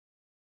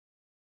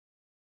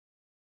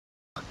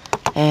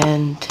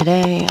and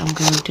today I'm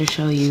going to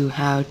show you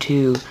how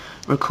to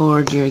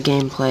record your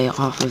gameplay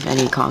off of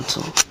any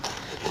console.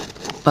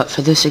 But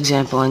for this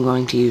example, I'm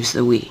going to use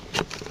the Wii.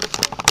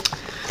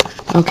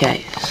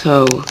 Okay,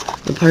 so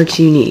the parts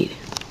you need.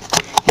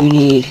 You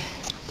need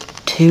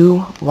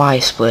 2 Y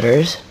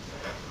splitters.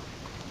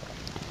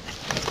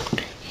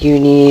 You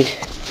need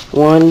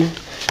 1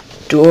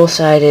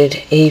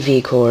 dual-sided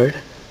AV cord.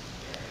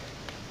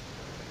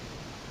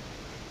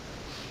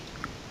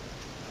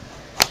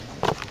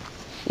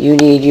 You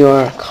need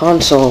your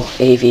console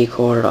AV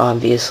cord,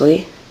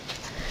 obviously.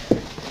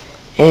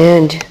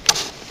 And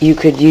you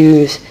could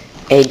use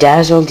a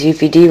Dazzle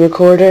DVD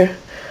recorder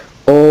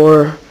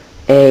or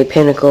a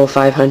Pinnacle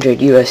 500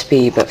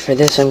 USB, but for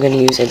this I'm going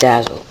to use a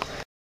Dazzle.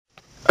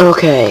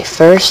 Okay,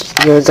 first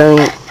you're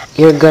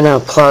gonna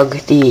plug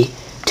the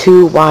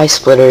 2 Y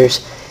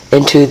splitters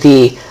into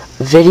the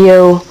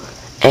video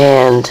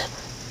and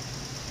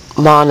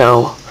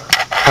mono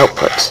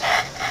outputs.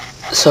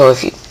 So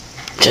if you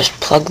just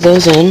plug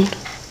those in,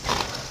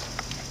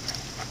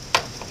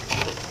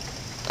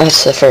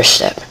 that's the first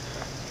step.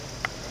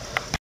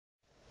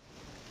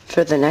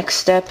 For the next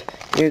step,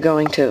 you're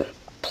going to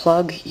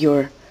plug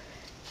your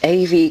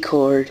AV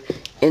cord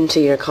into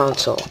your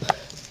console,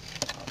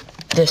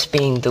 this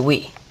being the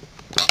Wii.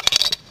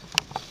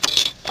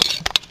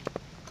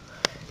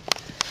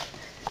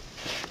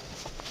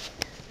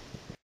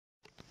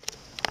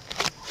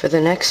 For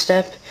the next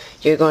step,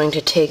 you're going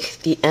to take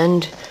the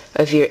end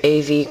of your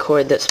AV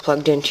cord that's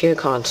plugged into your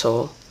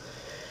console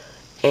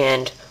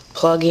and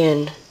plug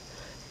in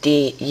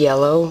the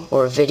yellow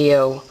or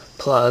video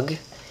plug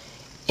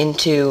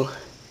into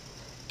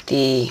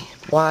the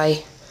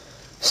Y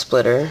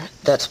splitter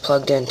that's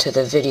plugged into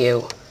the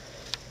video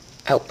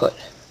output.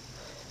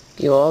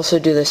 You'll also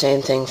do the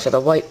same thing for the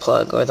white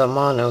plug or the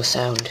mono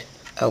sound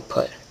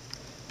output.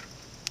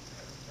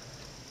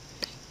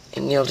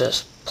 And you'll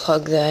just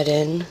plug that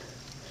in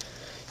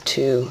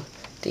to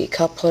the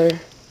coupler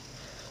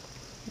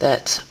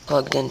that's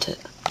plugged into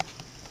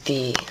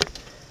the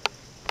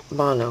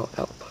mono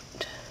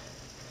output.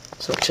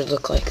 So it should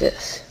look like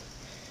this.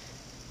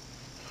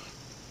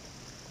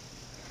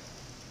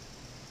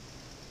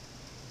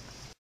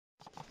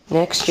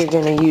 Next, you're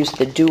going to use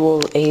the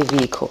dual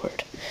AV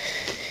cord.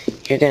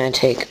 You're going to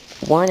take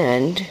one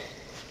end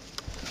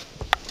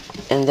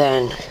and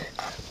then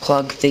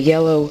plug the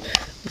yellow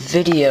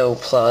video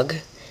plug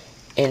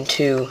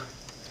into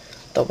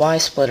the Y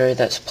splitter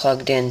that's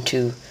plugged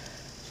into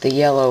the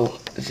yellow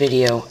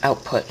video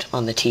output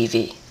on the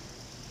TV.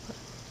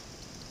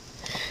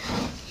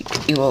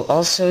 You will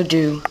also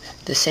do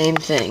the same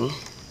thing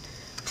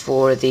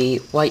for the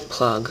white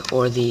plug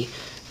or the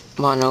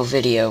mono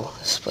video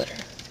splitter.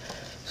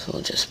 So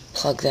we'll just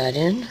plug that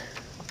in.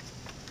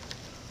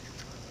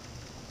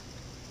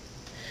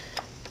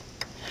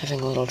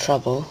 Having a little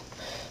trouble.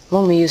 I'm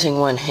only using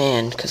one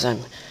hand because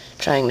I'm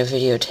trying to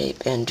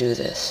videotape and do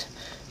this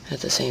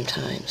at the same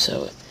time,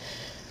 so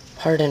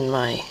pardon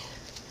my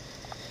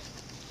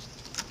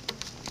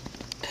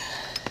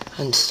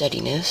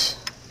unsteadiness.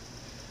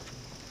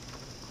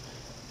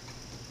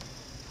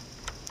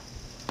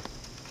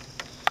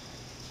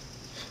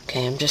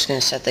 Okay, I'm just going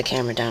to set the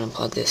camera down and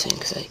plug this in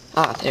because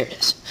there it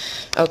is.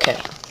 Okay,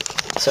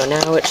 so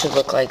now it should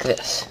look like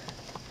this.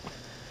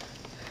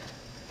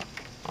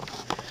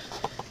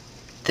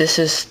 This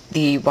is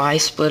the Y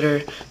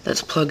splitter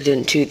that's plugged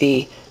into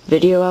the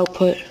video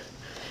output,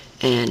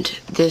 and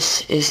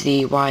this is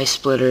the Y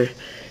splitter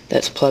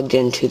that's plugged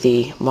into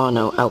the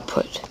mono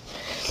output.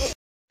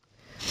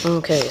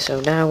 Okay,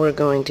 so now we're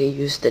going to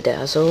use the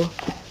Dazzle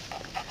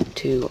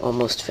to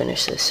almost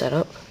finish this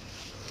setup.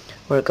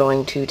 We're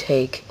going to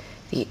take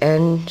the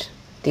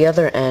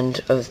other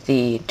end of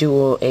the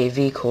dual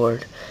AV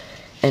cord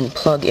and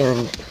plug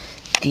in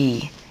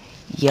the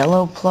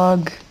yellow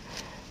plug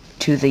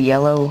to the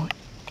yellow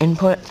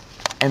input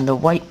and the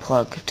white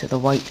plug to the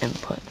white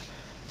input.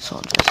 So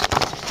I'll just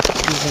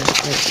do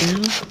that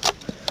right now.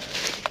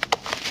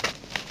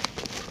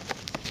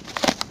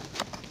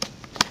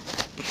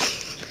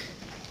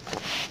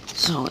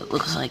 So it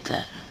looks like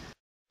that.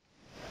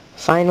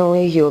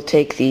 Finally, you'll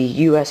take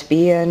the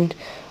USB end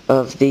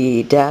of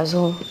the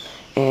Dazzle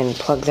and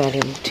plug that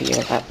into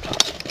your laptop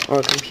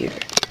or computer,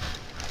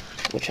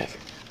 whichever.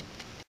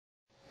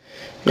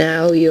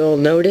 Now you'll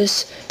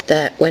notice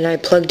that when I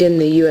plugged in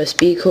the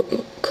USB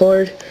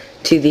cord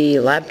to the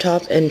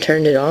laptop and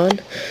turned it on,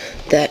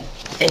 that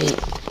a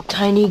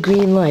tiny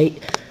green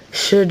light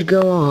should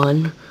go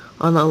on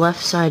the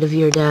left side of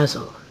your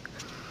Dazzle.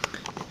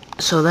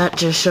 So that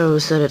just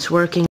shows that it's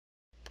working.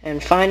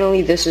 And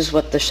finally, this is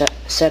what the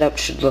setup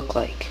should look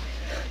like.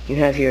 You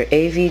have your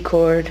AV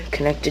cord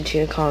connected to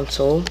your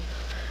console.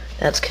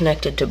 That's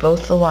connected to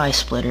both the Y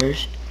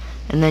splitters.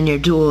 And then your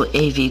dual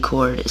AV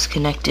cord is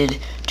connected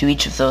to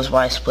each of those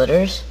Y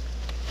splitters,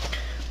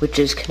 which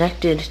is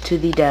connected to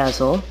the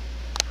Dazzle.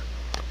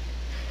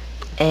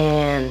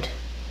 And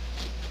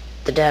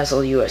the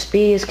Dazzle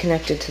USB is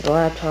connected to the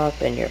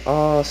laptop, and you're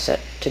all set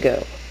to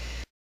go.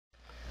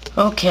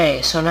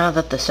 Okay, so now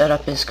that the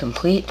setup is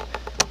complete,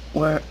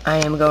 where I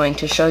am going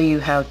to show you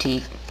how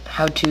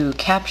to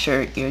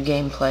capture your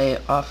gameplay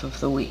off of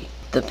the Wii.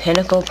 The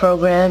Pinnacle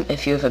program,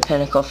 if you have a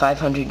Pinnacle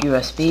 500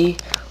 USB,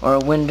 or a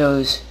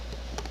Windows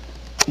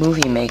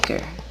Movie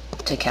Maker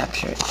to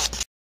capture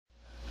it.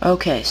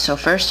 Okay, so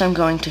first I'm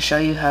going to show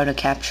you how to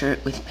capture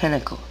it with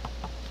Pinnacle.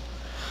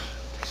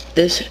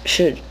 This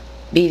should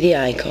be the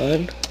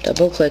icon.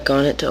 Double click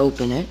on it to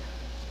open it.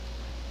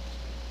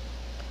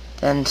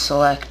 Then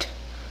select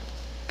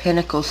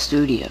Pinnacle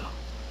Studio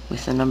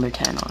with the number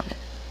 10 on it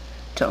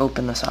to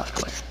open the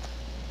software.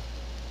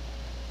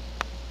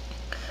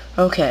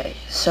 Okay,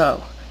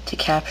 so to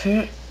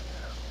capture it,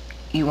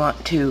 you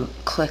want to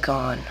click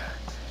on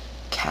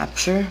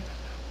Capture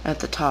at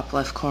the top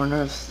left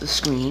corner of the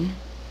screen.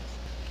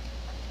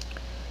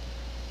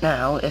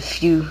 Now,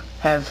 if you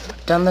have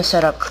done the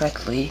setup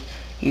correctly,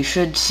 you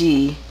should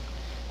see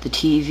the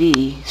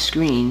TV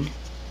screen,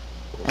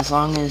 as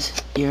long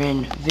as you're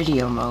in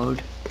video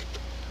mode,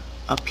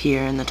 up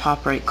here in the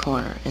top right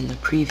corner in the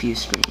preview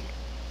screen.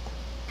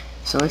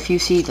 So if you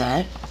see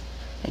that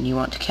and you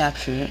want to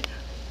capture it,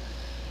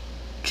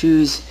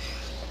 choose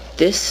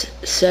this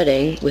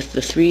setting with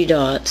the 3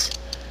 dots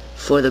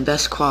for the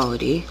best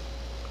quality,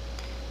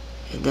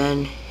 and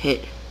then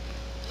hit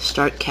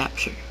Start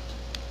Capture.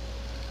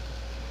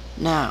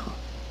 Now,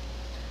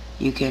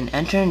 you can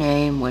enter a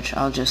name, which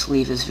I'll just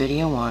leave as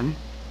Video 1,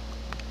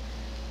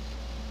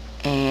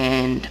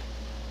 and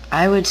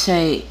I would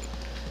say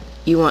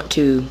you want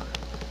to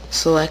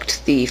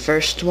select the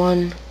first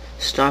one,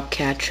 Stop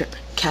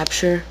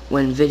Capture,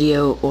 when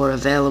video or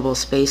available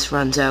space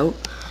runs out.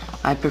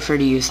 I prefer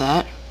to use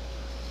that,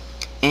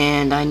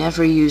 and I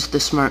never use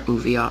the Smart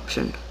Movie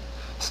option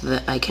so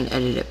that I can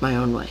edit it my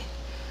own way.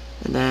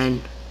 And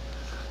then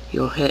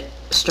you'll hit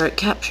Start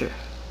Capture.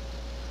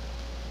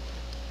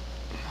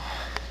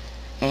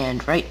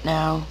 And right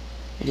now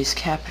it is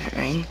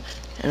capturing,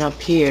 and up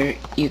here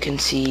you can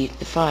see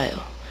the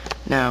file.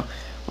 Now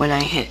when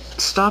I hit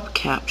Stop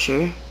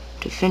Capture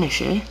to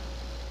finish it,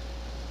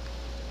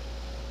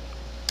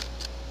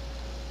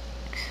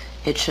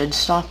 it should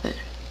stop it.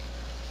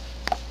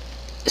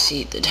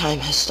 See, the time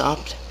has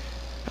stopped.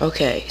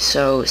 Okay,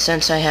 so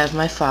since I have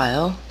my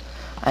file,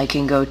 I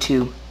can go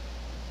to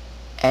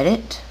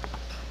Edit,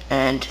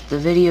 and the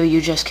video you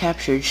just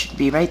captured should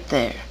be right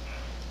there,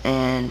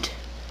 and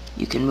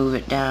you can move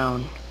it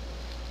down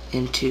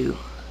into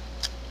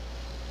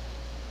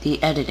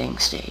the editing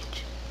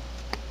stage.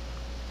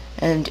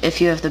 And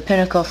if you have the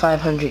Pinnacle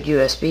 500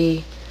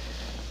 USB,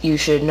 you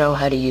should know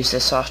how to use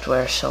this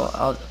software,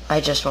 so I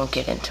just won't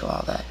get into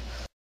all that.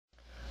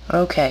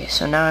 Okay,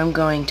 so now I'm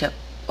going to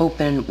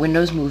open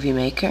Windows Movie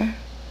Maker.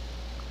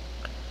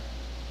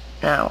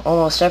 Now,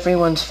 almost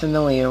everyone's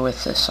familiar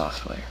with this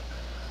software.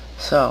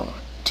 So,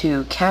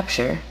 to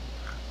capture,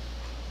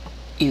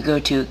 you go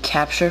to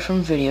Capture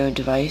from Video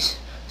Device.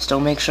 Still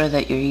make sure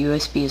that your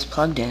USB is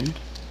plugged in.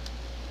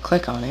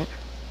 Click on it.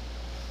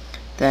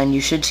 Then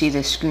you should see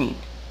this screen.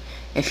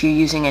 If you're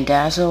using a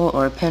Dazzle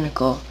or a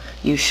Pinnacle,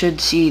 you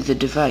should see the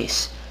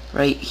device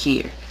right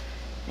here.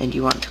 And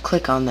you want to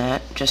click on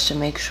that just to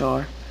make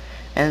sure.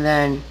 And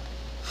then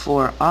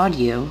for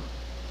audio,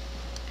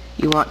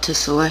 you want to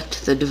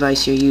select the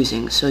device you're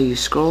using. So you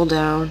scroll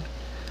down.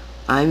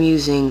 I'm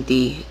using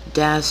the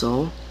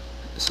Dazzle,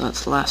 so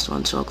that's the last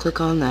one, so I'll click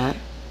on that.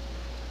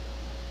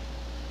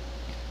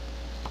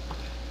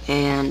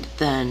 And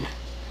then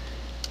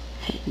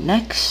hit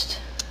Next.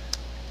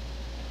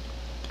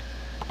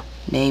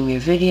 Name your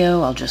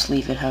video. I'll just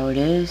leave it how it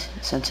is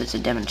since it's a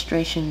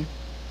demonstration.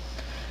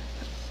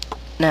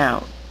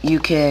 Now, you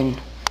can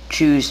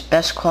choose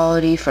best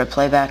quality for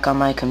playback on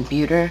my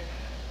computer,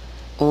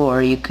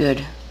 or you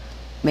could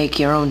make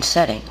your own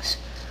settings.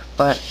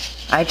 But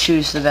I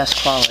choose the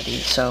best quality,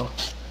 so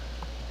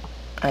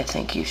I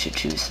think you should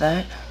choose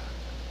that.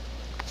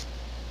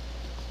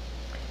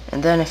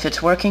 And then if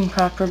it's working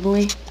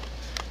properly,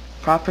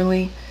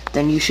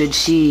 then you should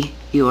see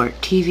your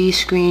TV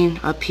screen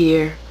up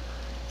here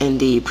in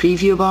the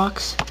preview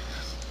box,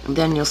 and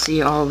then you'll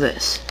see all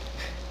this.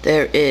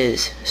 There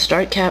is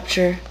Start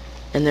Capture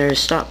and there is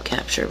Stop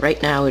Capture.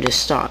 Right now it is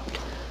stopped,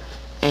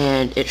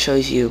 and it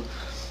shows you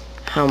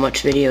how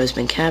much video has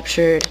been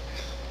captured,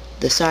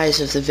 the size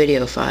of the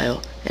video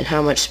file, and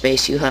how much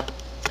space you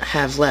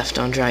have left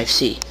on drive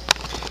C.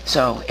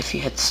 So if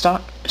you hit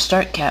Start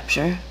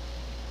Capture,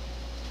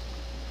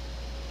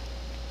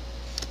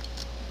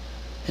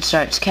 it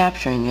starts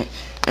capturing it,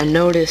 and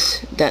notice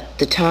that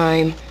the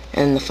time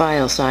and the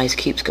file size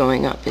keeps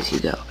going up as you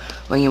go.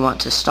 When you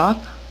want to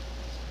stop,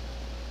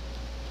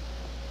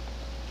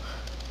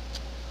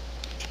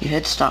 you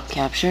hit Stop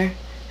Capture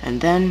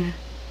and then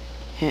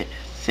hit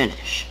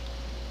Finish.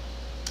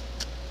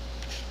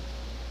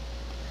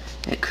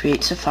 It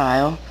creates a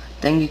file.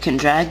 Then you can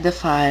drag the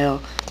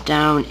file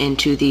down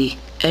into the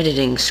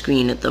editing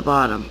screen at the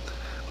bottom,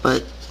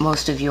 but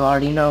most of you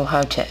already know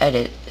how to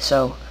edit,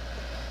 so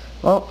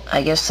well,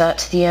 I guess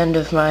that's the end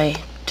of my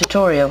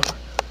tutorial.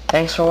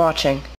 Thanks for watching.